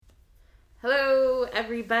Hello,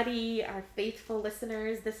 everybody, our faithful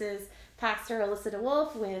listeners. This is Pastor Alyssa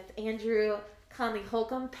DeWolf with Andrew Conley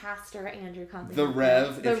Holcomb, Pastor Andrew Conley The Holcomb.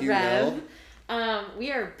 Rev, if you will.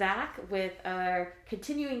 We are back with our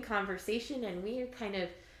continuing conversation, and we are kind of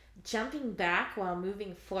jumping back while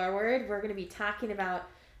moving forward. We're going to be talking about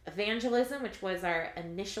evangelism, which was our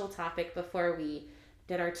initial topic before we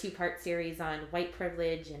did our two-part series on white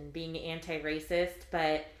privilege and being anti-racist,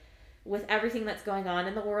 but with everything that's going on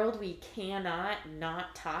in the world, we cannot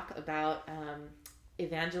not talk about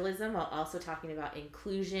evangelism while also talking about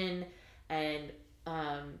inclusion and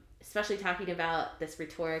especially talking about this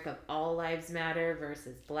rhetoric of all lives matter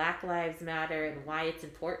versus Black Lives Matter and why it's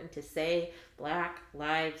important to say Black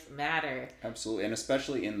Lives Matter. Absolutely, and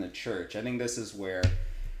especially in the church. I think this is where,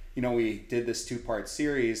 we did this two-part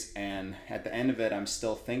series, and at the end of it, I'm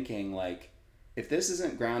still thinking, if this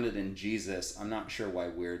isn't grounded in Jesus, I'm not sure why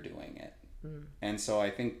we're doing it. And so I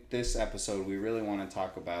think this episode, we really want to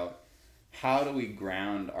talk about how do we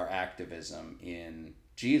ground our activism in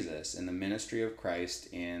Jesus, in the ministry of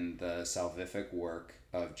Christ, in the salvific work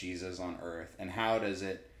of Jesus on earth, and how does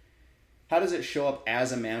it show up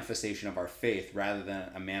as a manifestation of our faith rather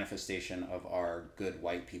than a manifestation of our good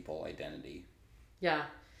white people identity? Yeah.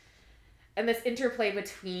 And this interplay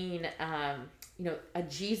between a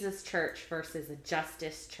Jesus church versus a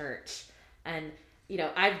justice church. And,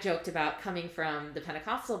 I've joked about coming from the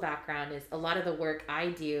Pentecostal background is a lot of the work I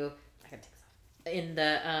do, I gotta take this off, in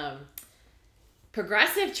the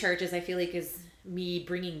progressive churches, I feel like is me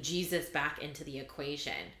bringing Jesus back into the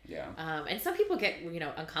equation. Yeah. And some people get,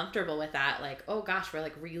 uncomfortable with that. Like, oh gosh, we're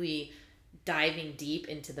really diving deep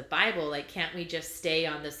into the Bible. Can't we just stay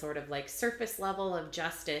on this sort of surface level of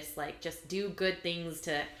justice? Just do good things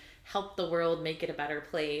to help the world, make it a better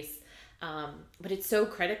place. But it's so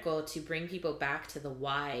critical to bring people back to the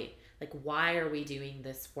why. Why are we doing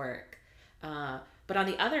this work? But on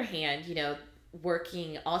the other hand,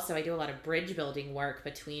 working also, I do a lot of bridge building work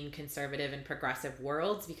between conservative and progressive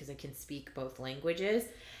worlds because I can speak both languages.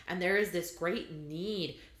 And there is this great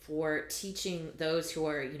need for teaching those who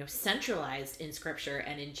are, centralized in scripture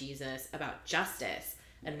and in Jesus about justice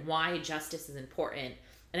and why justice is important.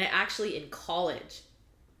 And I actually in college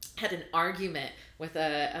had an argument with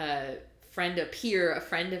a friend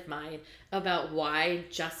of mine about why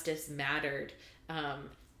justice mattered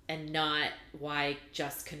and not why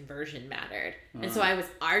just conversion mattered. And so I was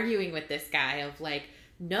arguing with this guy of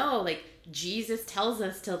no, Jesus tells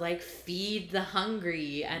us to feed the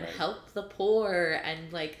hungry and help the poor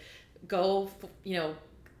and go,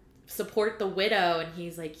 support the widow. And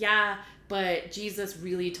he's yeah, but Jesus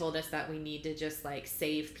really told us that we need to just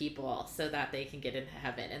save people so that they can get into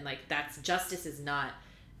heaven. And that's justice is not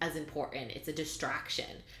as important. It's a distraction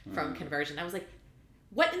from conversion. I was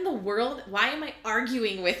what in the world? Why am I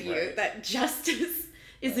arguing with you that justice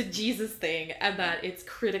is a Jesus thing and that it's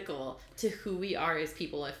critical to who we are as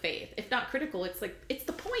people of faith? If not critical, it's it's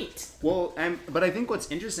the point. Well, but I think what's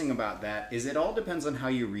interesting about that is it all depends on how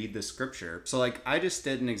you read the scripture. So I just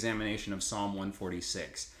did an examination of Psalm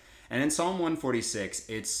 146. And in Psalm 146,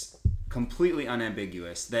 it's completely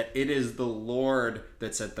unambiguous that it is the Lord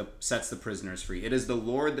that sets the prisoners free. It is the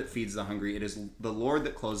Lord that feeds the hungry. It is the Lord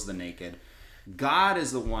that clothes the naked. God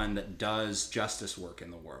is the one that does justice work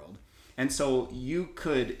in the world. And so you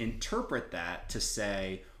could interpret that to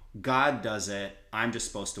say, God does it, I'm just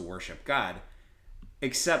supposed to worship God.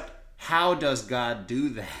 Except, how does God do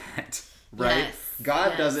that? Right? Yes,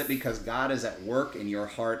 God does it because God is at work in your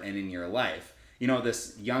heart and in your life.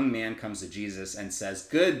 This young man comes to Jesus and says,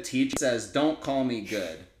 good teacher, says, don't call me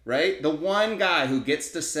good, right? The one guy who gets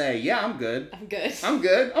to say, yeah, I'm good. I'm good. I'm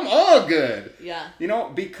good. I'm all good. Yeah.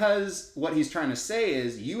 Because what he's trying to say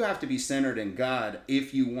is you have to be centered in God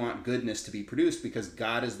if you want goodness to be produced, because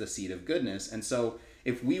God is the seed of goodness. And so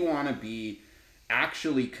if we want to be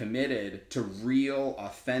actually committed to real,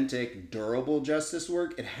 authentic, durable justice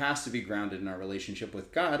work, it has to be grounded in our relationship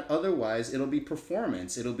with God. Otherwise, it'll be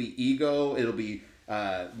performance. It'll be ego. It'll be,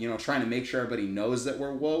 trying to make sure everybody knows that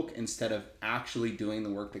we're woke instead of actually doing the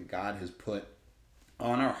work that God has put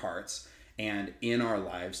on our hearts and in our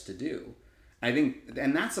lives to do. I think,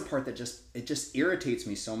 and that's the part that just irritates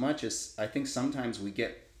me so much, is I think sometimes we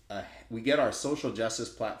get our social justice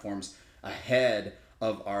platforms ahead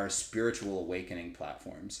of our spiritual awakening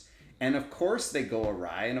platforms. And of course they go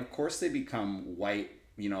awry, and of course they become white,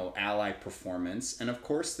 ally performance, and of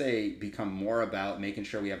course they become more about making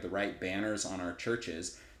sure we have the right banners on our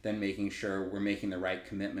churches than making sure we're making the right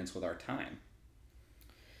commitments with our time.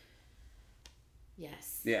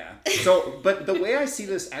 Yes. Yeah. So, but the way I see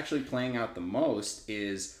this actually playing out the most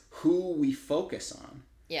is who we focus on.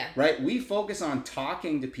 Yeah. Right? We focus on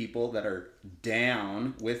talking to people that are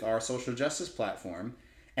down with our social justice platform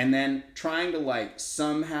and then trying to like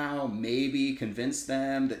somehow maybe convince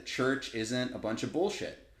them that church isn't a bunch of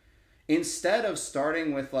bullshit. Instead of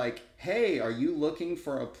starting with like, hey, are you looking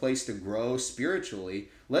for a place to grow spiritually?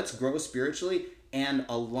 Let's grow spiritually and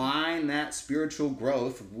align that spiritual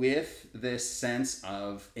growth with this sense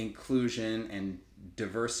of inclusion and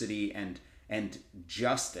diversity and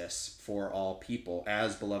justice for all people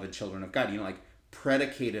as beloved children of God, like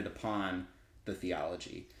predicated upon the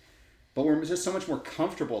theology. But we're just so much more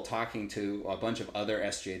comfortable talking to a bunch of other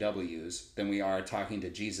SJWs than we are talking to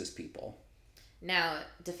Jesus people. Now,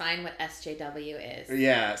 define what SJW is.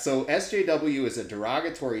 Yeah, so SJW is a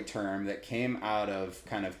derogatory term that came out of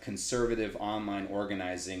kind of conservative online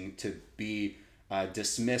organizing to be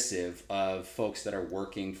dismissive of folks that are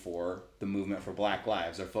working for the movement for Black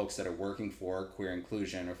Lives, or folks that are working for queer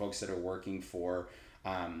inclusion, or folks that are working for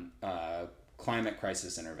climate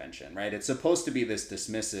crisis intervention, right? It's supposed to be this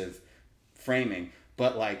dismissive framing,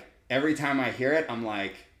 but like every time I hear it, I'm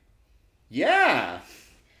like, yeah.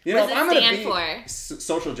 What does it stand for?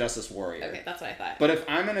 Social justice warrior. Okay, that's what I thought. But if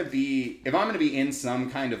I'm gonna be in some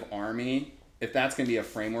kind of army, if that's gonna be a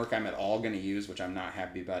framework I'm at all gonna use, which I'm not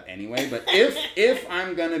happy about anyway, but if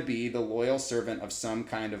I'm gonna be the loyal servant of some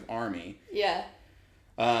kind of army, yeah,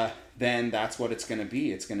 then that's what it's gonna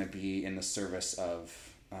be. It's gonna be in the service of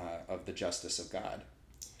the justice of God.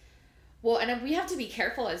 Well, and we have to be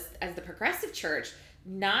careful as the progressive church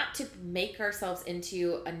not to make ourselves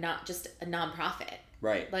into not just a nonprofit.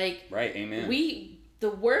 Right. Like, right. Amen. The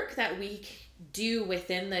work that we do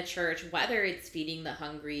within the church, whether it's feeding the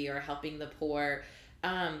hungry or helping the poor,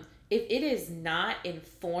 if it is not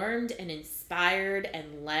informed and inspired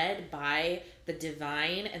and led by the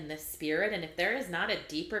divine and the Spirit, and if there is not a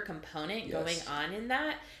deeper component going on in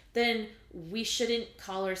that, then we shouldn't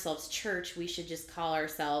call ourselves church. We should just call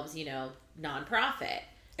ourselves, nonprofit.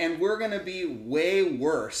 And we're going to be way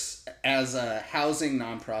worse as a housing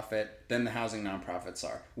nonprofit than the housing nonprofits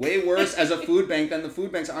are. Way worse as a food bank than the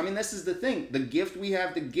food banks are. I mean, this is the thing. The gift we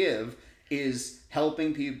have to give is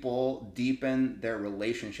helping people deepen their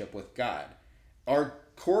relationship with God. Our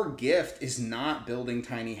core gift is not building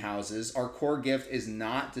tiny houses. Our core gift is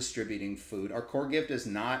not distributing food. Our core gift is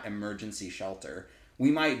not emergency shelter. We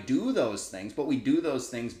might do those things, but we do those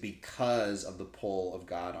things because of the pull of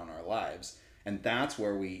God on our lives. And that's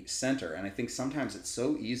where we center. And I think sometimes it's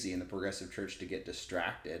so easy in the progressive church to get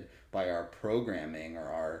distracted by our programming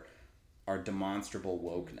or our demonstrable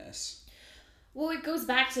wokeness. Well, it goes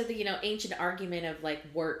back to the ancient argument of like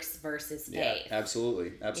works versus faith. Yeah,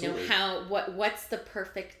 absolutely. What's the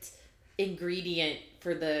perfect ingredient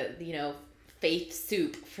for the faith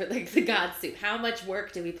soup, for like the God soup? How much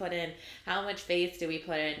work do we put in? How much faith do we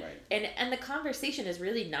put in? Right. And the conversation is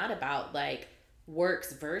really not about like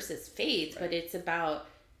works versus faith, but it's about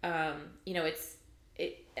I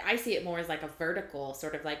see it more as like a vertical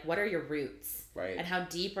sort of like, what are your roots, right? And how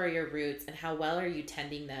deep are your roots, and how well are you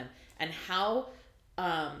tending them, and how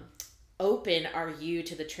open are you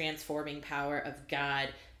to the transforming power of God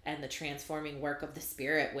and the transforming work of the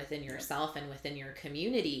Spirit within yourself and within your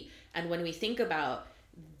community. And when we think about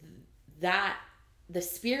that, the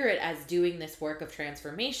Spirit as doing this work of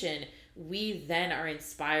transformation, we then are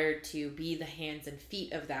inspired to be the hands and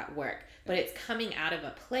feet of that work. But it's coming out of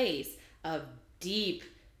a place of deep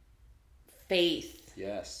faith.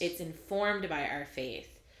 Yes. It's informed by our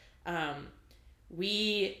faith.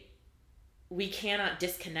 We cannot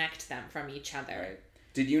disconnect them from each other. Right.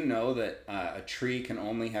 Did you know that a tree can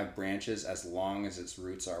only have branches as long as its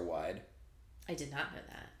roots are wide? I did not know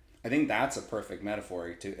that. I think that's a perfect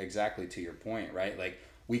metaphor to your point, right? Like,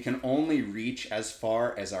 we can only reach as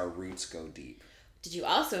far as our roots go deep. Did you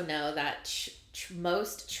also know that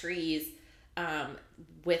most trees,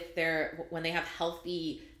 when they have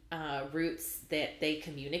healthy roots, that they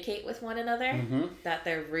communicate with one another, mm-hmm. that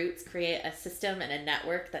their roots create a system and a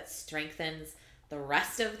network that strengthens the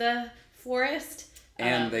rest of the forest?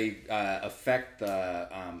 And they affect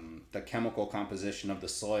the chemical composition of the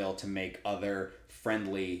soil to make other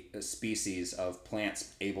friendly species of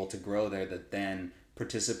plants able to grow there that then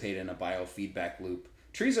participate in a biofeedback loop.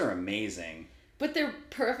 Trees are amazing. But they're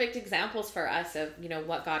perfect examples for us of,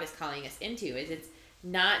 what God is calling us into. It's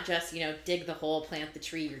not just, dig the hole, plant the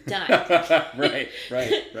tree, you're done. Right.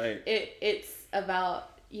 It's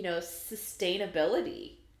about,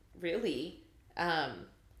 sustainability, really.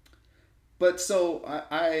 But so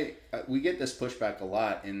we get this pushback a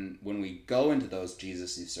lot when we go into those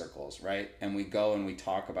Jesus-y circles, right? And we go and we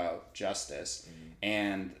talk about justice,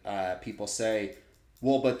 and people say,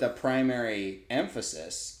 well, but the primary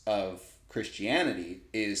emphasis of Christianity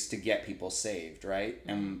is to get people saved, right?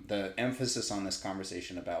 And the emphasis on this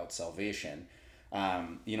conversation about salvation,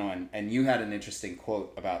 and you had an interesting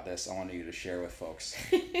quote about this I wanted you to share with folks.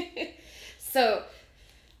 So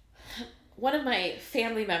one of my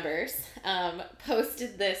family members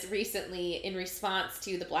posted this recently in response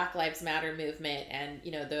to the Black Lives Matter movement and,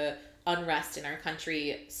 the unrest in our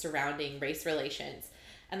country surrounding race relations.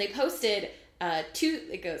 And they posted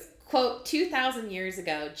it goes, quote, 2,000 years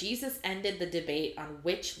ago, Jesus ended the debate on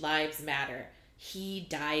which lives matter. He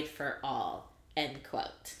died for all, end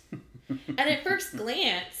quote. And at first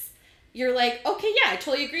glance, you're like, okay, yeah, I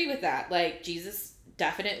totally agree with that. Like, Jesus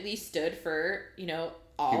definitely stood for,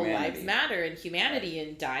 all Humanity. lives matter and humanity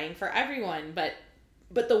and dying for everyone.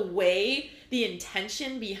 But the way, the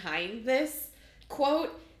intention behind this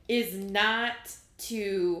quote is not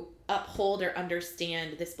to uphold or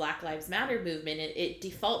understand this Black Lives Matter movement. It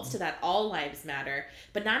defaults to that all lives matter,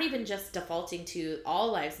 but not even just defaulting to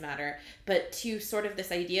all lives matter, but to sort of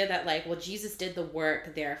this idea that like, well, Jesus did the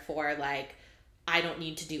work, therefore like I don't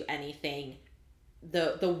need to do anything.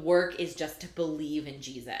 The work is just to believe in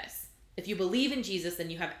Jesus. If you believe in Jesus, then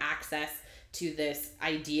you have access to this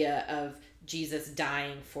idea of Jesus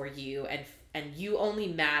dying for you, and you only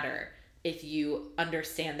matter if you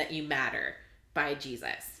understand that you matter by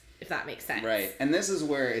Jesus, if that makes sense. Right. And this is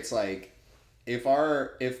where it's like,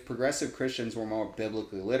 if progressive Christians were more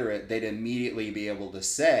biblically literate, they'd immediately be able to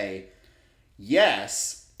say,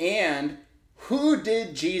 yes, and who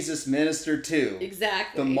did Jesus minister to?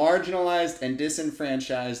 Exactly. The marginalized and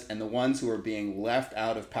disenfranchised and the ones who are being left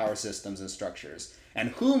out of power systems and structures.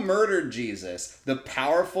 And who murdered Jesus? The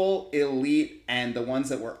powerful, elite, and the ones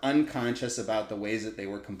that were unconscious about the ways that they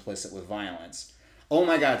were complicit with violence. Oh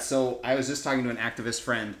my God. So I was just talking to an activist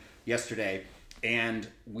friend yesterday, and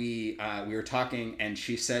we were talking, and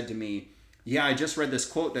she said to me, yeah, I just read this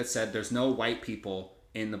quote that said there's no white people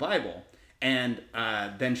in the Bible. And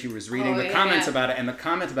then she was reading the comments about it, and the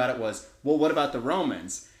comment about it was, well, what about the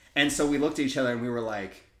Romans? And so we looked at each other and we were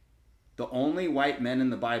like, the only white men in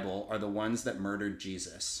the Bible are the ones that murdered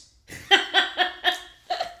Jesus.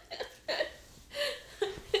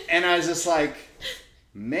 And I was just like,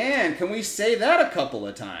 man, can we say that a couple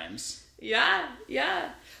of times? Yeah.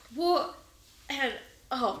 Well, and,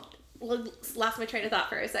 lost my train of thought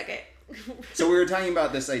for a second. So we were talking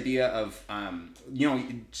about this idea of,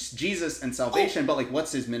 Jesus and salvation, but like,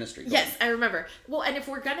 what's his ministry? Yes, I remember. Well, and if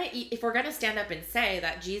we're gonna stand up and say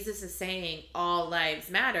that Jesus is saying all lives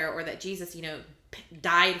matter, or that Jesus,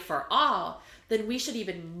 died for all, then we should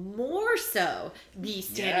even more so be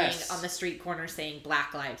standing on the street corner saying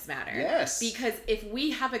Black Lives Matter. Yes. Because if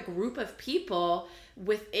we have a group of people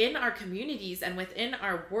within our communities and within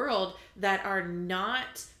our world that are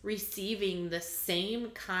not receiving the same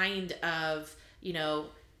kind of,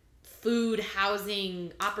 food,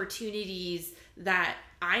 housing, opportunities that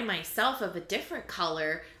I myself of a different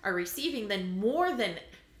color are receiving, then more than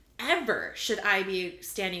ever should I be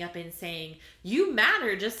standing up and saying, you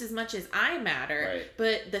matter just as much as I matter, right.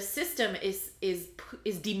 But the system is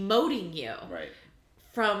demoting you. Right.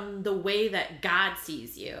 From the way that God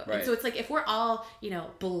sees you. Right. And so it's like, if we're all,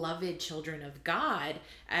 beloved children of God,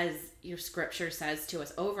 as your scripture says to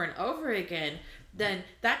us over and over again, then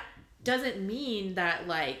that doesn't mean that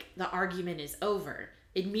like the argument is over.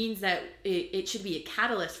 It means that it should be a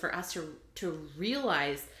catalyst for us to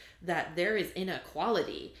realize that there is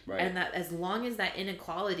inequality. Right. And that as long as that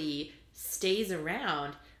inequality stays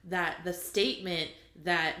around, that the statement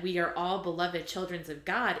that we are all beloved children of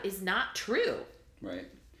God is not true. Right.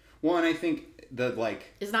 Well, and I think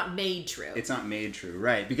it's not made true. It's not made true,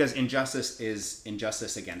 right? Because injustice is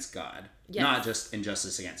injustice against God, not just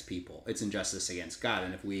injustice against people. It's injustice against God,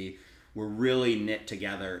 and if we were really knit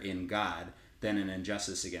together in God, then an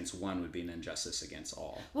injustice against one would be an injustice against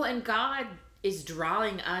all. Well, and God is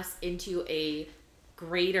drawing us into a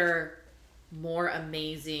greater, more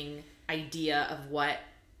amazing idea of what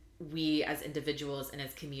we as individuals and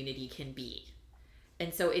as community can be.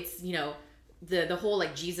 And so it's, the whole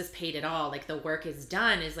like Jesus paid it all, like the work is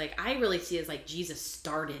done, is like, I really see it as like Jesus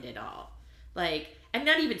started it all. Like, and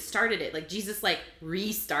not even started it, like Jesus like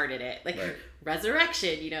restarted it, like right.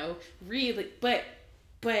 Resurrection, really, but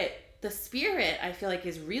the Spirit, I feel like,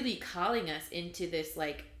 is really calling us into this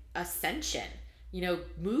like ascension,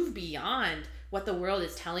 move beyond what the world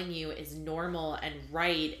is telling you is normal and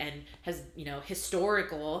right and has,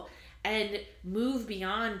 historical, and move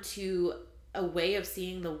beyond to a way of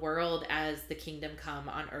seeing the world as the kingdom come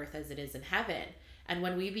on earth as it is in heaven. And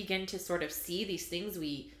when we begin to sort of see these things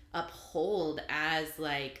we uphold as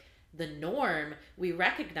like the norm, we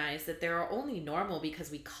recognize that they're only normal because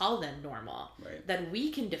we call them normal. Right. That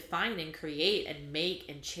we can define and create and make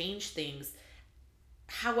and change things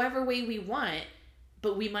however way we want,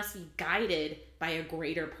 but we must be guided by a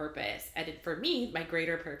greater purpose. And for me, my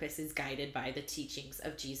greater purpose is guided by the teachings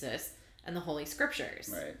of Jesus and the Holy Scriptures.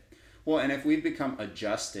 Right. Well, and if we've become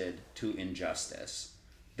adjusted to injustice,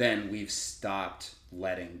 then we've stopped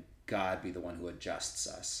letting God be the one who adjusts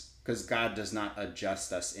us. Because God does not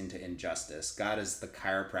adjust us into injustice. God is the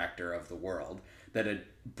chiropractor of the world, that it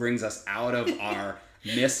brings us out of our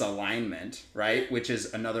misalignment, right? Which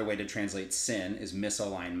is another way to translate sin, is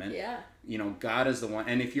misalignment. Yeah. You know, God is the one.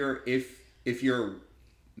 And if you're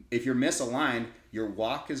misaligned, your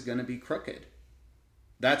walk is going to be crooked.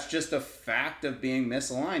 That's just a fact of being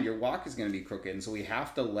misaligned. Your walk is going to be crooked. And so we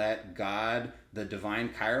have to let God, the divine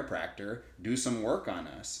chiropractor, do some work on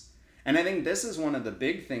us. And I think this is one of the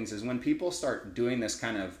big things, is when people start doing this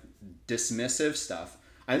kind of dismissive stuff,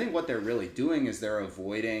 I think what they're really doing is they're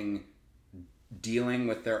avoiding dealing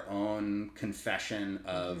with their own confession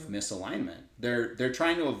of misalignment. They're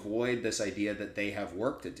trying to avoid this idea that they have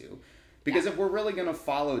work to do. Because if we're really going to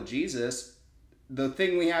follow Jesus, the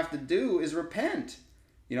thing we have to do is repent.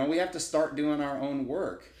 You know, we have to start doing our own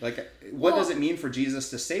work. Like, what does it mean for Jesus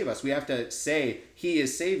to save us? We have to say he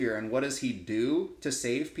is Savior. And what does he do to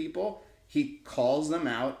save people? He calls them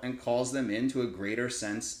out and calls them into a greater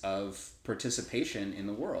sense of participation in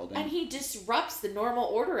the world. And he disrupts the normal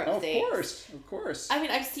order of things. Of course. I mean,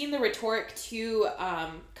 I've seen the rhetoric too,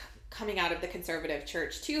 coming out of the conservative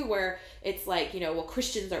church too, where it's like, you know, well,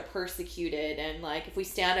 Christians are persecuted, and like, if we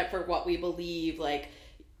stand up for what we believe, like,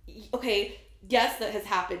 okay, yes, that has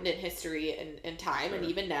happened in history and time, sure, and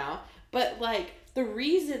even now, but like, the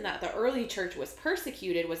reason that the early church was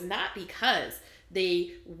persecuted was not because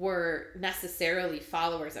they were necessarily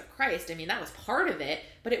followers of Christ. I mean, that was part of it,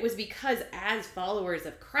 but it was because as followers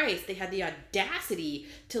of Christ, they had the audacity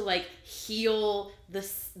to like heal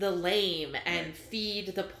the lame and right,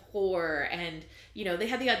 feed the poor, and you know, they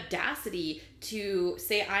had the audacity to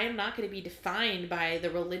say, I am not going to be defined by the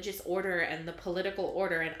religious order and the political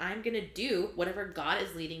order, and I'm going to do whatever God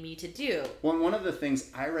is leading me to do. Well, one of the things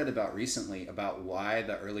I read about recently about why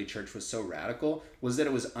the early church was so radical was that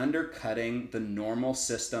it was undercutting the normal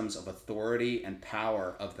systems of authority and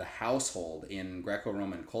power of the household in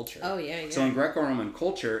Greco-Roman culture. Oh, yeah. So in Greco-Roman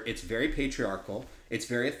culture, it's very patriarchal, it's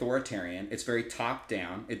very authoritarian, it's very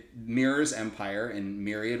top-down, it mirrors empire in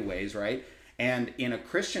myriad ways, right? And in a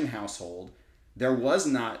Christian household, there was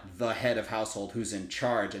not the head of household who's in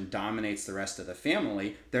charge and dominates the rest of the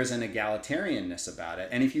family. There's an egalitarianness about it.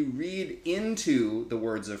 And if you read into the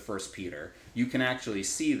words of 1 Peter, you can actually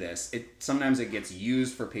see this. Sometimes it gets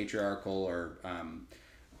used for patriarchal or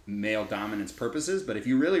male dominance purposes, but if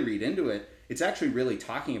you really read into it, it's actually really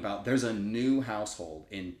talking about there's a new household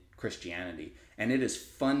in Christianity, and it is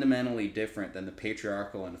fundamentally different than the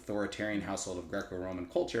patriarchal and authoritarian household of Greco-Roman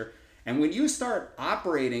culture. And when you start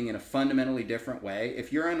operating in a fundamentally different way,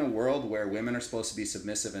 if you're in a world where women are supposed to be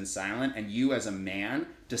submissive and silent, and you as a man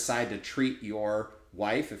decide to treat your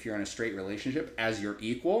wife, if you're in a straight relationship, as your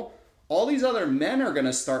equal, all these other men are going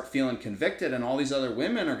to start feeling convicted, and all these other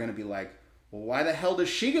women are going to be like, well, why the hell does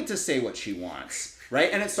she get to say what she wants?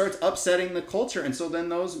 Right? And it starts upsetting the culture. And so then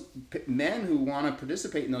those men who want to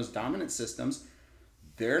participate in those dominant systems,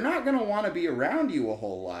 they're not going to want to be around you a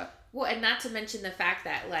whole lot. Well, and not to mention the fact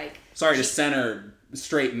that, like... Sorry to center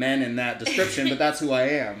straight men in that description, but that's who I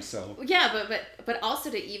am, so... Yeah, but also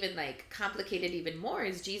to even, like, complicate it even more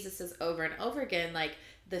is Jesus says over and over again, like,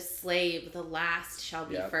 the slave, the last shall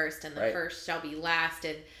be first, and the first shall be last,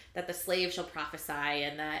 and that the slave shall prophesy,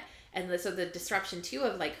 and that... so the disruption, too,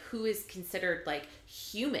 of, like, who is considered, like,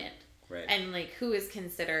 human. Right. And, like, who is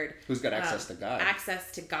considered... Who's got access to God.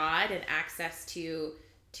 Access to God and access to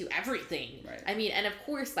everything. Right. I mean, and of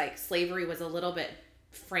course, like, slavery was a little bit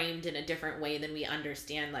framed in a different way than we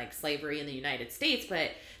understand, like, slavery in the United States,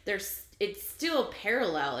 but it's still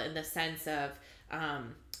parallel in the sense of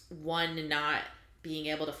one not being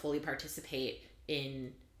able to fully participate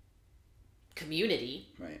in community,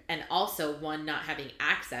 right, and also one not having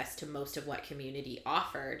access to most of what community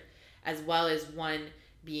offered, as well as one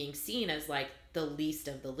being seen as, like, the least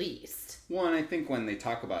of the least. Well, and I think when they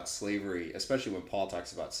talk about slavery, especially when Paul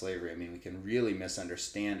talks about slavery, I mean, we can really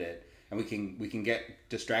misunderstand it, and we can get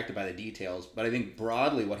distracted by the details, but I think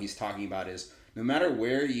broadly what he's talking about is no matter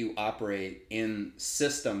where you operate in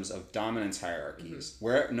systems of dominance hierarchies,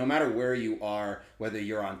 mm-hmm, no matter where you are, whether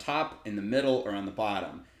you're on top, in the middle, or on the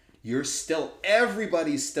bottom,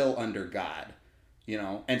 everybody's still under God. You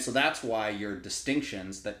know, and so that's why your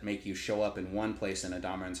distinctions that make you show up in one place in a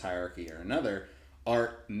dominance hierarchy or another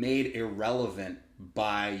are made irrelevant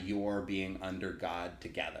by your being under God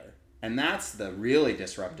together. And that's the really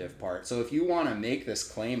disruptive part. So if you want to make this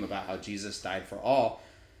claim about how Jesus died for all,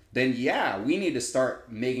 then yeah, we need to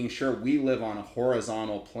start making sure we live on a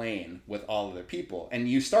horizontal plane with all other people. And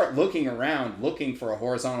you start looking around, looking for a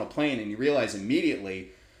horizontal plane, and you realize immediately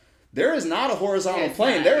there is not a horizontal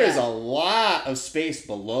plane. There is a lot of space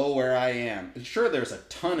below where I am. Sure, there's a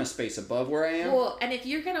ton of space above where I am. Well, and if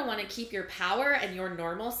you're going to want to keep your power and your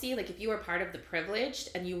normalcy, like if you are part of the privileged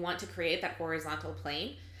and you want to create that horizontal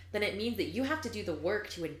plane, then it means that you have to do the work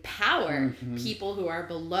to empower people who are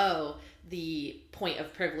below the point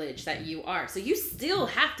of privilege that you are. So you still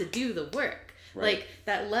have to do the work. Right. Like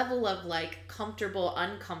that level of like comfortable,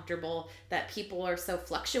 uncomfortable that people are so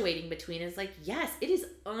fluctuating between is like, yes, it is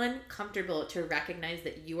uncomfortable to recognize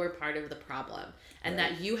that you are part of the problem and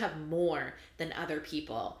that you have more than other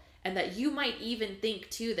people. And that you might even think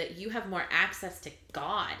too that you have more access to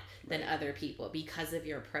God than other people because of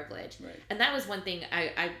your privilege. Right. And that was one thing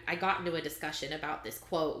I got into a discussion about this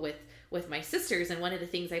quote with my sisters. And one of the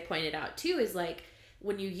things I pointed out too is like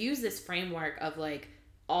when you use this framework of like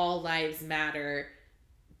all lives matter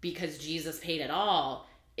because Jesus paid it all,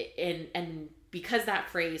 and because that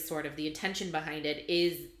phrase sort of the intention behind it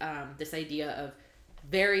is this idea of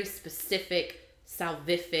very specific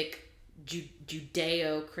salvific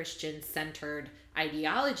Judeo-Christian centered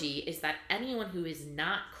ideology is that anyone who is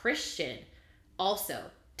not Christian also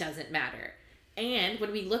doesn't matter. And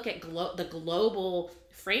when we look at the global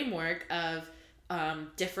framework of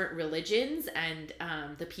different religions and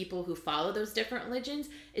the people who follow those different religions,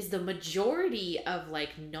 is the majority of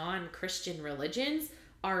like non-Christian religions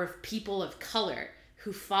are of people of color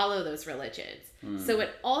who follow those religions. So it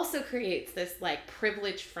also creates this like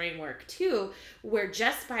privilege framework too, where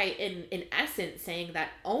just by in essence saying that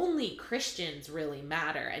only Christians really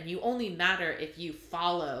matter and you only matter if you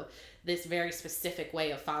follow this very specific way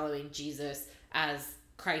of following Jesus as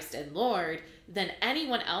Christ and Lord, then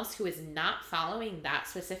anyone else who is not following that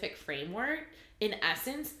specific framework in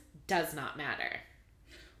essence does not matter.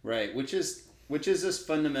 Right, which is just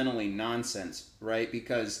fundamentally nonsense, right?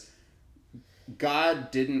 Because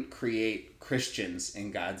God didn't create Christians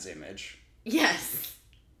in God's image. Yes.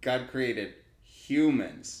 God created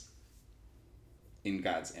humans in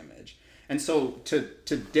God's image. And so to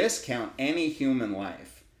discount any human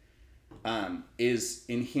life is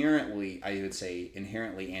inherently, I would say,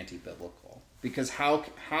 inherently anti-biblical. Because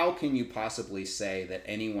how can you possibly say that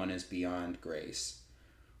anyone is beyond grace,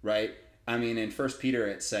 right? I mean, in 1 Peter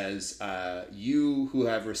it says, you who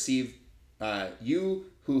have received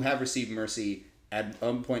mercy at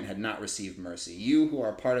one point had not received mercy. You who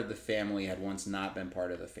are part of the family had once not been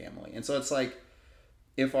part of the family. And so it's like,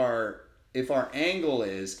 if our angle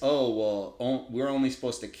is, oh, well, we're only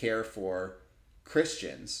supposed to care for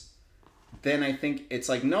Christians, then I think it's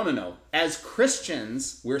like, no. As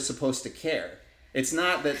Christians, we're supposed to care. It's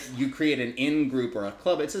not that you create an in-group or a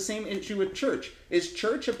club. It's the same issue with church. Is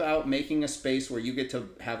church about making a space where you get to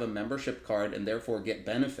have a membership card and therefore get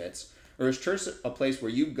benefits? Or is church a place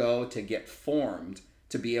where you go to get formed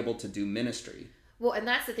to be able to do ministry? Well, and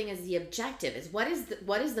that's the thing, is the objective is what is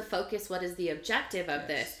the focus? What is the objective of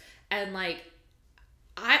this? And like,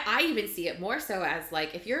 I even see it more so as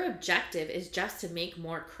like, if your objective is just to make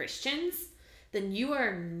more Christians, then you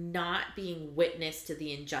are not being witness to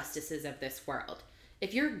the injustices of this world.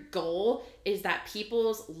 If your goal is that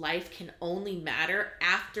people's life can only matter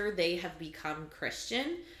after they have become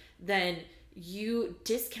Christian, then you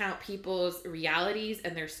discount people's realities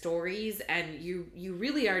and their stories, and you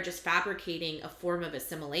really are just fabricating a form of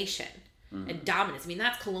assimilation and dominance. I mean,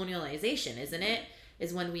 that's colonialization, isn't it?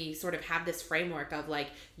 Is when we sort of have this framework of like,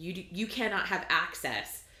 you cannot have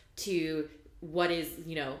access to what is,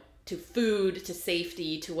 to food, to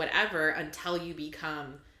safety, to whatever, until you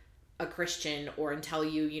become a Christian or until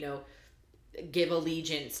you give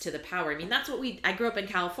allegiance to the power. I mean, that's what I grew up in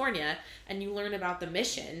California, and you learn about the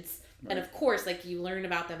missions. Right. And of course, like, you learn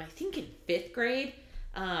about them, I think in 5th grade,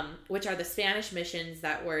 which are the Spanish missions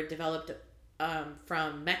that were developed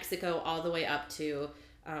from Mexico all the way up to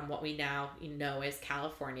what we now know as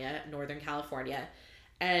California, Northern California.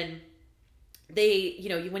 And they,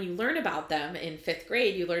 when you learn about them in 5th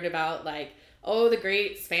grade, you learn about like, oh, the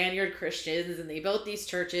great Spaniard Christians, and they built these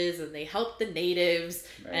churches and they helped the natives,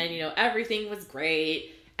 right. And everything was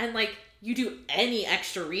great. And like, you do any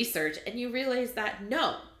extra research and you realize that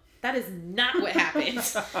no, that is not what happened.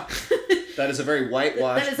 That is a very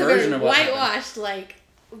whitewashed version of what happened.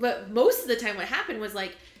 But most of the time what happened was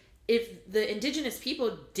like, if the indigenous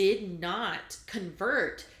people did not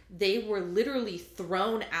convert, they were literally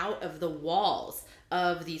thrown out of the walls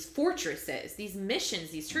of these fortresses. These missions,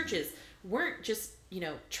 these churches weren't just,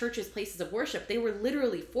 churches, places of worship. They were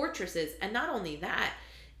literally fortresses. And not only that,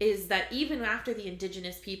 is that even after the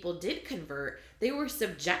indigenous people did convert, they were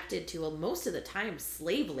subjected to, most of the time,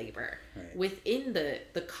 slave labor within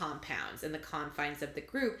the compounds and the confines of the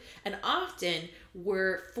group, and often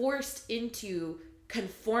were forced into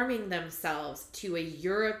conforming themselves to a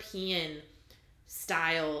European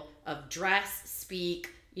style of dress, speak,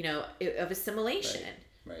 of assimilation.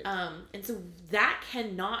 Right. And so that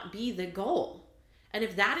cannot be the goal. And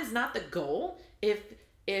if that is not the goal, if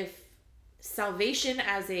salvation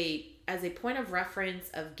as a point of reference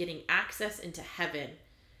of getting access into heaven,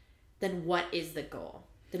 then what is the goal?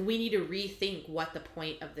 Then we need to rethink what the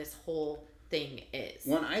point of this whole thing is.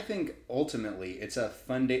 Well, I think ultimately it's a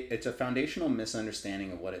foundational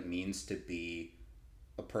misunderstanding of what it means to be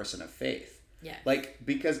a person of faith. Yeah.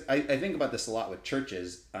 Because I think about this a lot with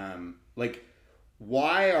churches.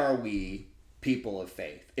 Why are we people of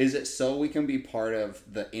faith? Is it so we can be part of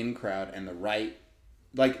the in crowd and the right?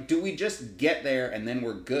 Do we just get there and then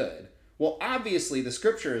we're good? Well, obviously the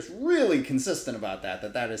scripture is really consistent about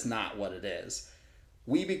that is not what it is.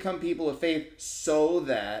 We become people of faith so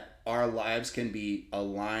that our lives can be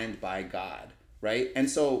aligned by God, right? And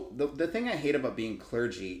so the thing I hate about being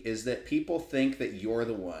clergy is that people think that you're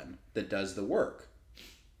the one that does the work.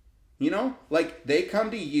 They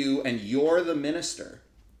come to you and you're the minister.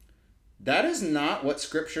 That is not what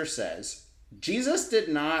scripture says. Jesus did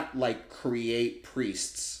not create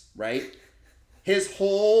priests, right? His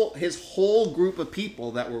whole group of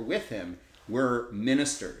people that were with him were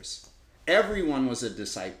ministers. Everyone was a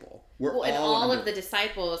disciple. All of the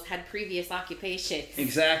disciples had previous occupations.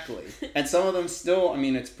 Exactly. And some of them still,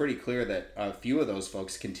 it's pretty clear that a few of those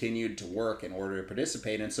folks continued to work in order to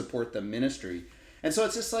participate and support the ministry. And so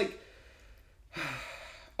it's just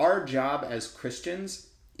our job as Christians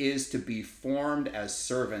is to be formed as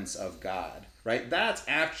servants of God, right? That's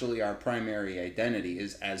actually our primary identity,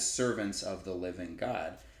 is as servants of the living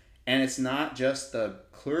God. And it's not just the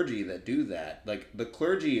clergy that do that. The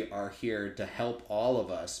clergy are here to help all of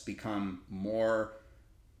us become more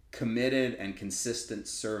committed and consistent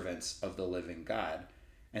servants of the living God.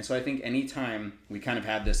 And so I think anytime we kind of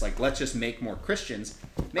have this, let's just make more Christians.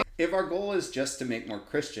 If our goal is just to make more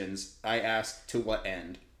Christians, I ask, to what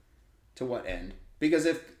end? To what end? Because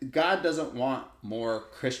if God doesn't want more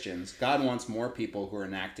Christians, God wants more people who are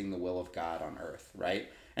enacting the will of God on earth, right?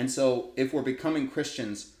 And so if we're becoming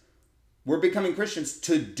Christians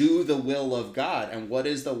to do the will of God. And what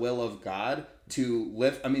is the will of God? To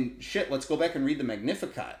lift, let's go back and read the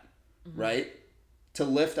Magnificat, right? To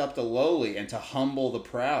lift up the lowly and to humble the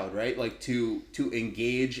proud, right? To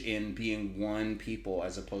engage in being one people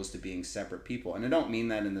as opposed to being separate people. And I don't mean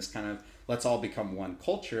that in this kind of, let's all become one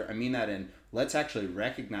culture. I mean that in, let's actually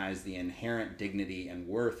recognize the inherent dignity and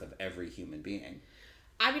worth of every human being.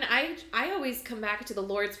 I always come back to the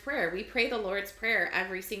Lord's Prayer. We pray the Lord's Prayer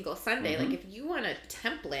every single Sunday. If you want a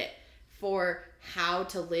template for how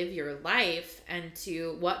to live your life and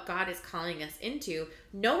to what God is calling us into,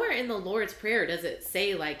 nowhere in the Lord's Prayer does it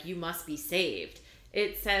say you must be saved.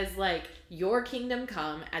 It says your kingdom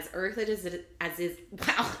come as earth as it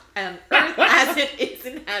is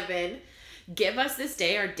in heaven. Give us this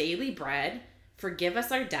day our daily bread. Forgive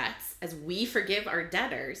us our debts as we forgive our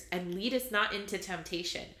debtors, and lead us not into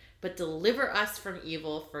temptation, but deliver us from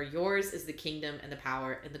evil, for yours is the kingdom and the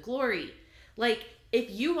power and the glory. If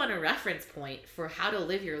you want a reference point for how to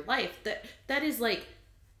live your life, that is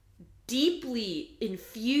deeply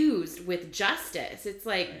infused with justice. It's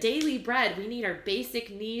daily bread. We need our basic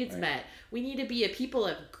needs met. We need to be a people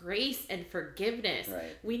of grace and forgiveness.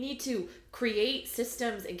 Right. We need to create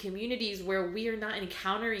systems and communities where we are not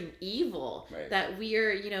encountering evil. Right. That we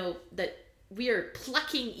are, that we are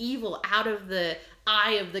plucking evil out of the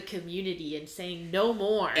eye of the community and saying no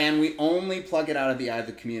more. And we only pluck it out of the eye of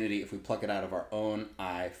the community if we pluck it out of our own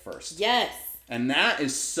eye first. Yes. And that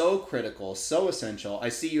is so critical, so essential. I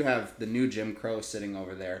see you have the new Jim Crow sitting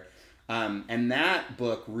over there. And that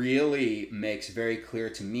book really makes very clear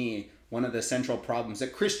to me one of the central problems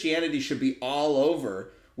that Christianity should be all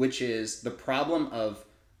over, which is the problem of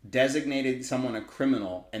designating someone a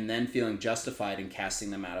criminal and then feeling justified in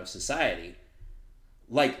casting them out of society.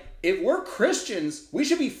 If we're Christians, we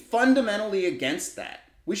should be fundamentally against that.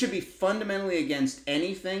 We should be fundamentally against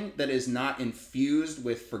anything that is not infused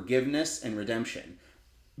with forgiveness and redemption.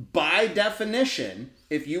 By definition,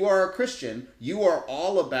 if you are a Christian, you are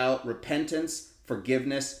all about repentance,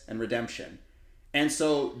 forgiveness, and redemption. And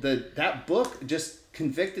so that book just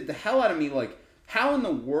convicted the hell out of me. How in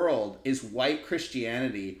the world is white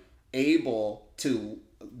Christianity able to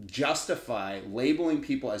justify labeling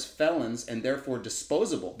people as felons and therefore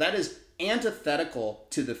disposable? That is antithetical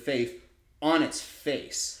to the faith on its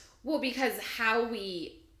face. Well, because how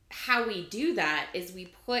we do that is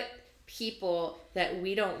we put people that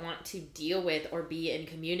we don't want to deal with or be in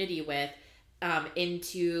community with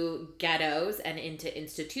into ghettos and into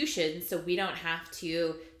institutions, so we don't have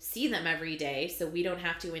to see them every day, so we don't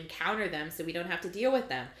have to encounter them, so we don't have to deal with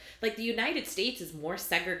them. Like, the United States is more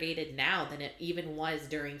segregated now than it even was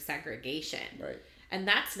during segregation. Right. And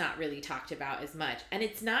that's not really talked about as much. And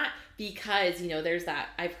it's not because, you know, there's that,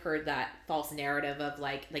 I've heard that false narrative of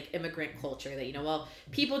like immigrant culture that, you know, well,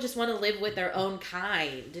 people just want to live with their own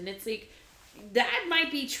kind. And it's like, that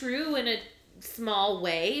might be true in a small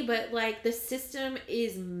way, but like the system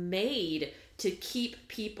is made to keep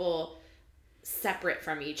people separate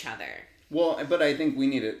from each other. Well, but I think we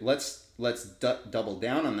need to, let's double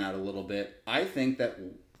down on that a little bit. I think that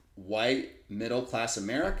white middle class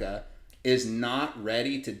America is not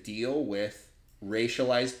ready to deal with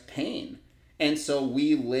racialized pain. And so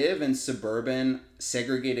we live in suburban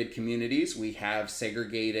segregated communities. We have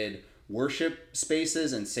segregated worship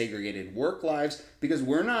spaces and segregated work lives because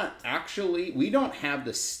we don't have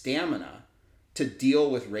the stamina to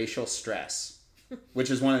deal with racial stress,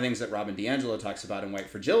 which is one of the things that Robin DiAngelo talks about in White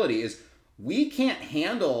Fragility is we can't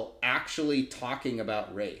handle actually talking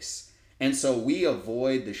about race. And so we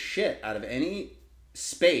avoid the shit out of any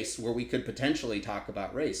space where we could potentially talk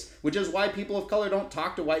about race, which is why people of color don't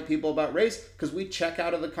talk to white people about race, because we check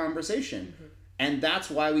out of the conversation. Mm-hmm. And that's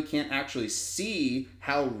why we can't actually see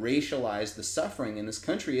how racialized the suffering in this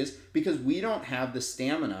country is, because we don't have the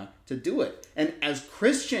stamina to do it. And as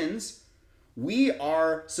Christians, we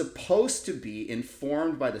are supposed to be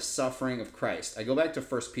informed by the suffering of Christ. I go back to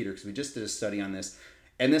 1 Peter because we just did a study on this.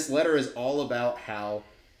 And this letter is all about how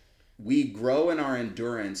we grow in our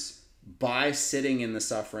endurance by sitting in the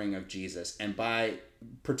suffering of Jesus, and by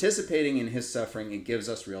participating in his suffering, it gives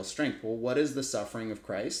us real strength. Well, what is the suffering of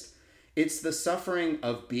Christ? It's the suffering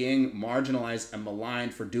of being marginalized and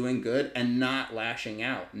maligned for doing good and not lashing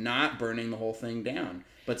out, not burning the whole thing down,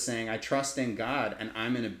 but saying, I trust in God and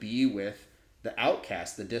I'm going to be with the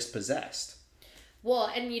outcast, the dispossessed.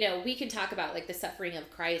 Well, and you know, we can talk about like the suffering of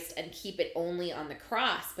Christ and keep it only on the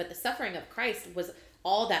cross, but the suffering of Christ was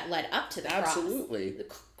all that led up to the cross. Absolutely.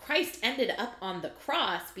 Christ ended up on the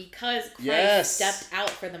cross because Christ stepped out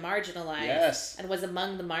for the marginalized and was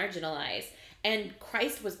among the marginalized. And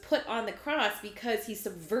Christ was put on the cross because he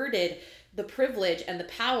subverted the privilege and the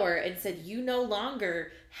power and said, you no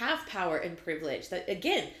longer have power and privilege. That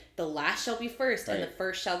again, the last shall be first and the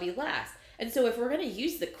first shall be last. And so if we're going to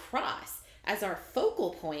use the cross as our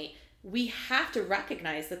focal point, we have to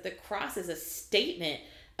recognize that the cross is a statement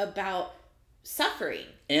about suffering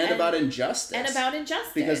and about injustice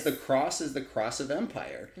because the cross is the cross of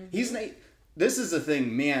empire. Mm-hmm. This is the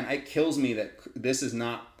thing, man, it kills me that this is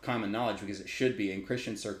not common knowledge, because it should be in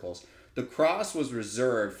Christian circles. The cross was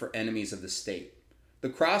reserved for enemies of the state. The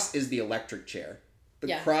cross is the electric chair.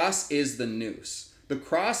 The cross is the noose. The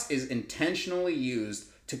cross is intentionally used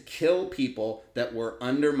to kill people that were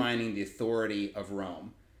undermining the authority of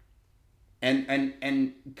Rome.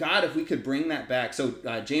 And God, if we could bring that back. So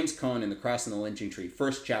James Cone in The Cross and the Lynching Tree,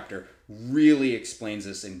 first chapter, really explains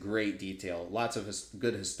this in great detail. Lots of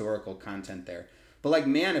good historical content there. But like,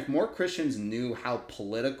 man, if more Christians knew how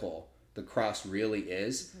political the cross really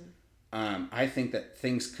is, I think that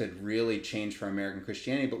things could really change for American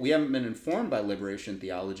Christianity. But we haven't been informed by liberation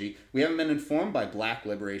theology. We haven't been informed by Black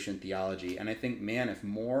liberation theology. And I think, man, if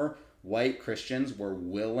more white Christians were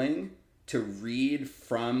willing to read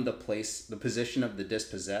from the position of the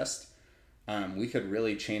dispossessed, we could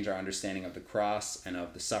really change our understanding of the cross and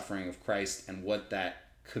of the suffering of Christ and what that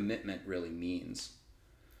commitment really means.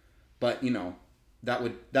 But, you know, that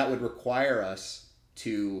would require us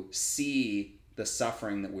to see the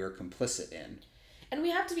suffering that we're complicit in. And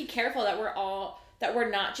we have to be careful that we're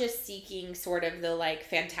not just seeking sort of the like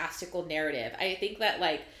fantastical narrative. I think that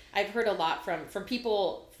like I've heard a lot from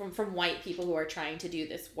people from white people who are trying to do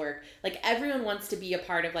this work. Like, everyone wants to be a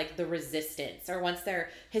part of like the resistance, or wants their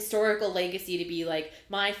historical legacy to be like,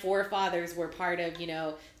 my forefathers were part of, you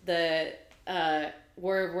know, the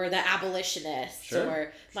were the abolitionists,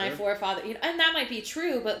 or my forefather, you know, and that might be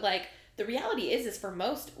true, but like the reality is for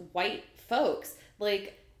most white folks,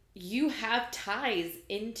 like, you have ties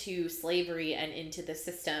into slavery and into the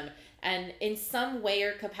system and in some way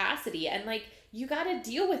or capacity, and like, you got to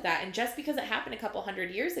deal with that. And just because it happened a couple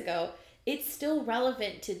hundred years ago, it's still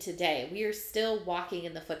relevant to today. We are still walking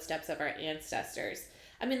in the footsteps of our ancestors.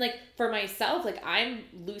 I mean, like, for myself, like, I'm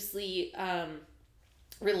loosely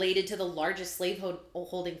related to the largest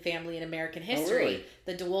slave-holding family in American history, really?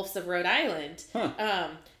 the DeWolfs of Rhode Island. Huh.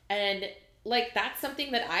 And like that's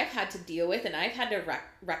something that I've had to deal with and I've had to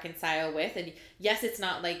reconcile with. And yes, it's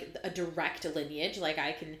not like a direct lineage. Like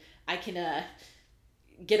I can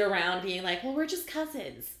get around being like, well, we're just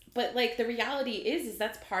cousins. But like the reality is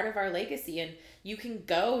that's part of our legacy. And you can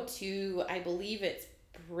go to, I believe it's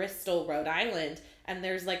Bristol, Rhode Island, and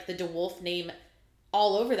there's like the DeWolf name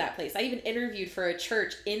all over that place. I even interviewed for a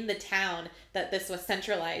church in the town that this was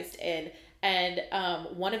centralized in. And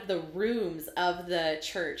one of the rooms of the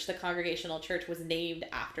church, the Congregational Church, was named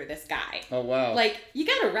after this guy. Oh, wow. Like, you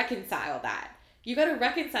got to reconcile that. You got to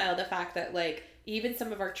reconcile the fact that, like, even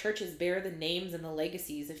some of our churches bear the names and the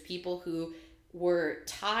legacies of people who were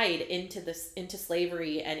tied into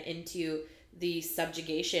slavery and into the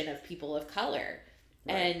subjugation of people of color.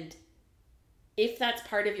 Right. And if that's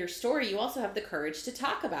part of your story, you also have the courage to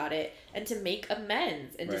talk about it and to make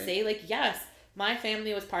amends and to say, like, yes, my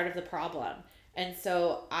family was part of the problem, and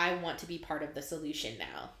so I want to be part of the solution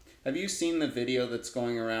now. Have you seen the video that's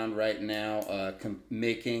going around right now,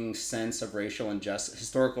 making sense of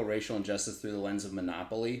historical racial injustice through the lens of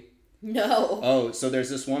Monopoly? No. Oh, so there's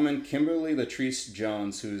this woman, Kimberly Latrice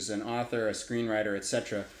Jones, who's an author, a screenwriter,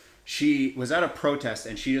 etc. She was at a protest,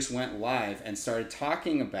 and she just went live and started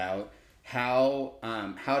talking about how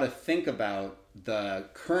to think about the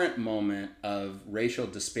current moment of racial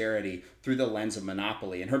disparity through the lens of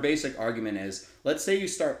Monopoly. And her basic argument is, let's say you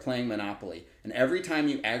start playing Monopoly, and every time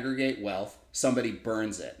you aggregate wealth, somebody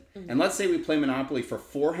burns it. Mm-hmm. And let's say we play Monopoly for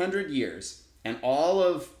 400 years, and all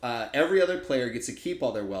of every other player gets to keep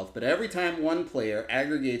all their wealth, but every time one player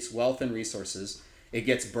aggregates wealth and resources, it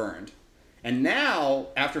gets burned. And now,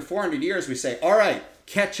 after 400 years, we say, all right,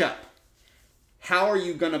 catch up. How are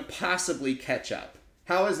you going to possibly catch up?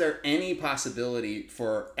 How is there any possibility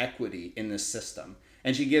for equity in this system?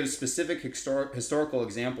 And she gives specific historical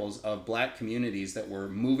examples of Black communities that were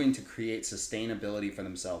moving to create sustainability for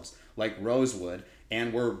themselves, like Rosewood,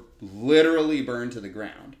 and were literally burned to the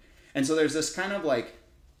ground. And so there's this kind of like,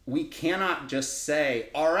 we cannot just say,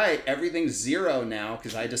 all right, everything's zero now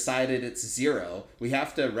because I decided it's zero. We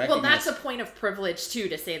have to recognize... Well, that's a point of privilege too,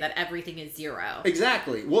 to say that everything is zero.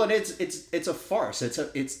 Exactly. Well, and it's a farce.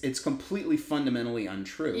 It's completely fundamentally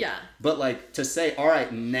untrue. Yeah. But like to say, all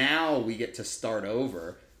right, now we get to start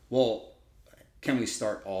over. Well, can we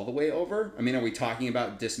start all the way over? I mean, are we talking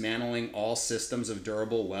about dismantling all systems of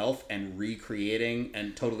durable wealth and recreating a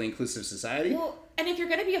totally inclusive society? Well, and if you're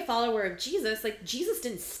going to be a follower of Jesus, like Jesus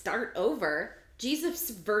didn't start over. Jesus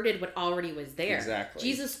subverted what already was there. Exactly.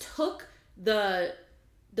 Jesus took the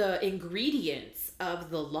ingredients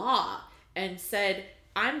of the law and said,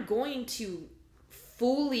 I'm going to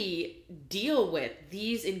fully deal with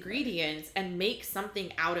these ingredients and make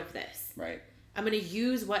something out of this. Right. I'm going to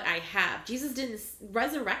use what I have. Jesus didn't...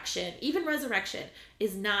 Resurrection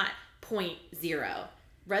is not 0.0.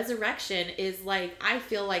 Resurrection is like, I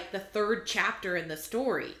feel like the third chapter in the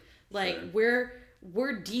story. Like sure.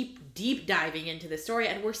 we're deep diving into the story,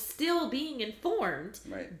 and we're still being informed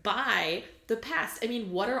by the past. I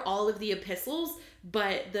mean, what are all of the epistles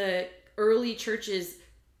but the early churches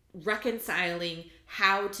reconciling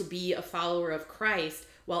how to be a follower of Christ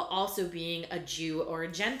while also being a Jew or a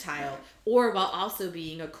Gentile, or while also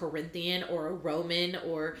being a Corinthian or a Roman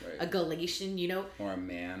or a Galatian, you know, or a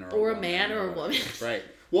man or a man or a woman, right?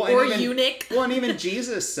 Well, or a eunuch. Well, and even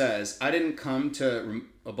Jesus says, "I didn't come to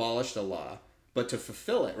abolish the law, but to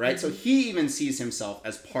fulfill it." Right. Mm-hmm. So he even sees himself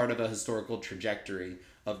as part of a historical trajectory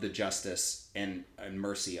of the justice and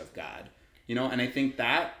mercy of God. You know, and I think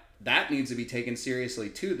that needs to be taken seriously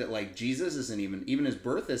too, that like Jesus isn't even his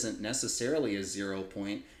birth isn't necessarily a 0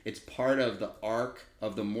 point. It's part of the arc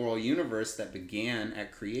of the moral universe that began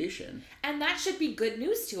at creation. And that should be good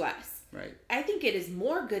news to us. Right. I think it is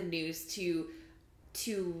more good news to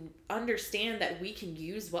understand that we can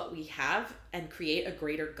use what we have and create a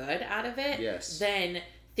greater good out of it. Yes. Than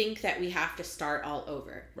think that we have to start all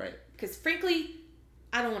over. Right. Because frankly,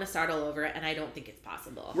 I don't want to start all over, and I don't think it's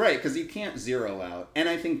possible. Right, because you can't zero out. And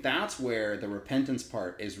I think that's where the repentance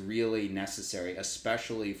part is really necessary,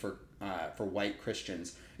 especially for white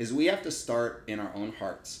Christians, is we have to start in our own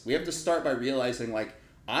hearts. We have to start by realizing, like,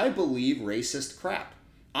 I believe racist crap.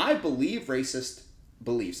 I believe racist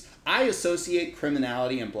beliefs. I associate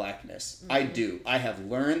criminality and blackness. Mm-hmm. I do. I have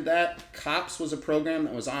learned that. COPS was a program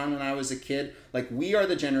that was on when I was a kid. Like, we are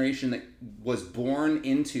the generation that was born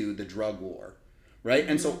into the drug war. Right?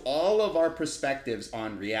 And so all of our perspectives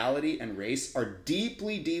on reality and race are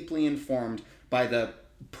deeply, deeply informed by the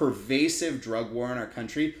pervasive drug war in our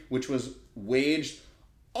country, which was waged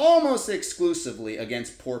almost exclusively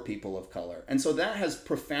against poor people of color. And so that has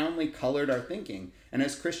profoundly colored our thinking. And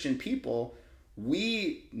as Christian people,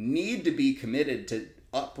 we need to be committed to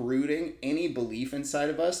uprooting any belief inside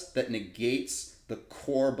of us that negates the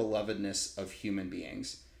core belovedness of human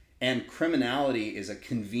beings. And criminality is a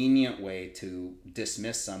convenient way to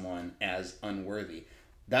dismiss someone as unworthy.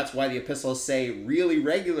 That's why the epistles say really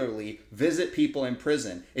regularly, visit people in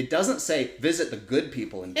prison. It doesn't say visit the good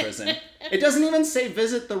people in prison. It doesn't even say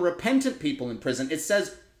visit the repentant people in prison. It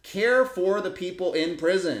says care for the people in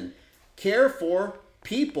prison. Care for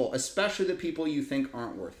people, especially the people you think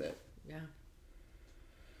aren't worth it. Yeah.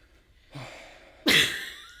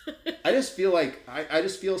 I just feel like, I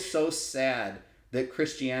just feel so sad that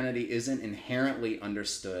Christianity isn't inherently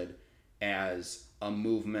understood as a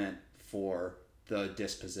movement for the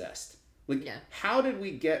dispossessed. Like, how did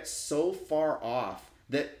we get so far off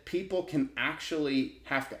that people can actually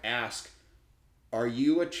have to ask, are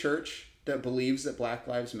you a church that believes that Black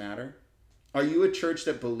Lives Matter? Are you a church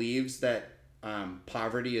that believes that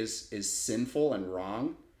poverty is sinful and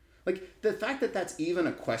wrong? Like, the fact that that's even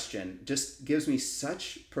a question just gives me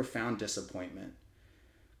such profound disappointment.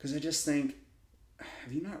 Because I just think,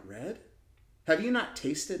 have you not read? Have you not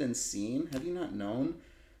tasted and seen? Have you not known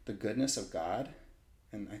the goodness of God?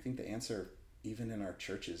 And I think the answer, even in our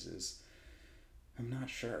churches, is I'm not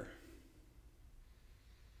sure.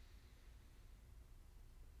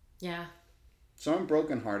 Yeah. So I'm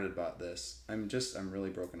brokenhearted about this. I'm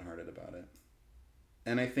really brokenhearted about it.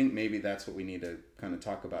 And I think maybe that's what we need to kind of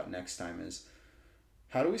talk about next time is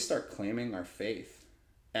how do we start claiming our faith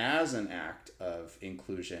as an act of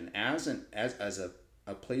inclusion, as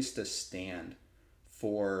a place to stand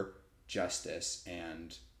for justice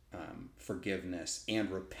and forgiveness and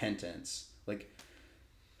repentance. Like,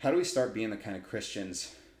 how do we start being the kind of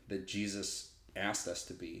Christians that Jesus asked us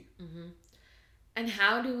to be? Mm-hmm. And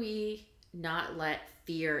how do we not let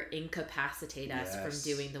fear incapacitate us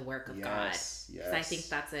from doing the work of God? Yes. Because I think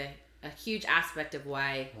that's a huge aspect of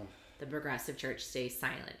why the progressive church stays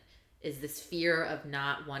silent, is this fear of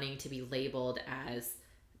not wanting to be labeled as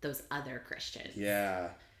those other Christians. Yeah.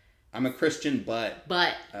 I'm a Christian, but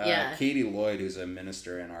yeah. Katie Lloyd, who's a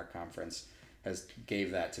minister in our conference,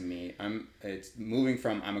 gave that to me. It's moving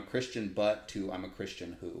from I'm a Christian, but to I'm a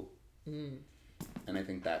Christian who. Mm. And I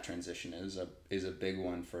think that transition is a big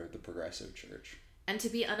one for the progressive church. And to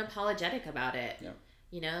be unapologetic about it. Yeah.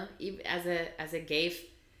 You know, as a gay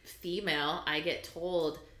female, I get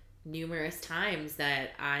told numerous times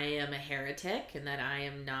that I am a heretic and that I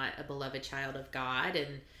am not a beloved child of God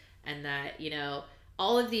and that, you know,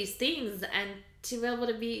 all of these things, and to be able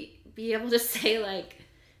to be able to say like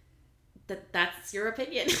that's your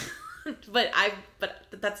opinion. but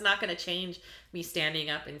that's not going to change me standing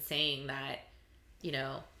up and saying that, you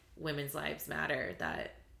know, women's lives matter,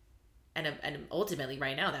 that and ultimately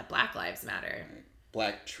right now that Black lives matter. Right.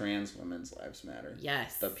 Black trans women's lives matter.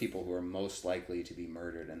 Yes. The people who are most likely to be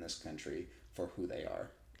murdered in this country for who they are.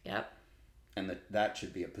 Yep. And that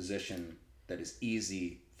should be a position that is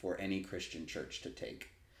easy for any Christian church to take.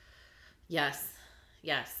 Yes.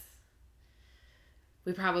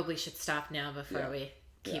 We probably should stop now before we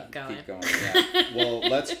keep going. Yeah. Well,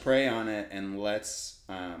 let's pray on it, and let's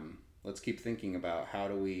keep thinking about how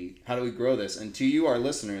do we grow this. And to you, our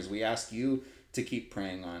listeners, we ask you to keep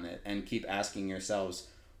praying on it and keep asking yourselves,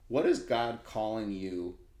 what is God calling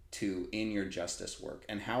you to in your justice work?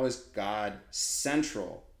 And how is God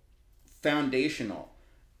central, foundational,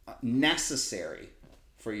 necessary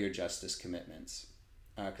for your justice commitments?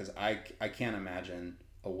 Because I can't imagine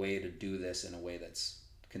a way to do this in a way that's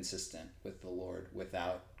consistent with the Lord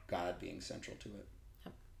without God being central to it.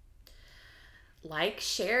 Like,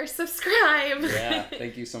 share, subscribe. Yeah,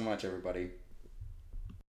 thank you so much, everybody.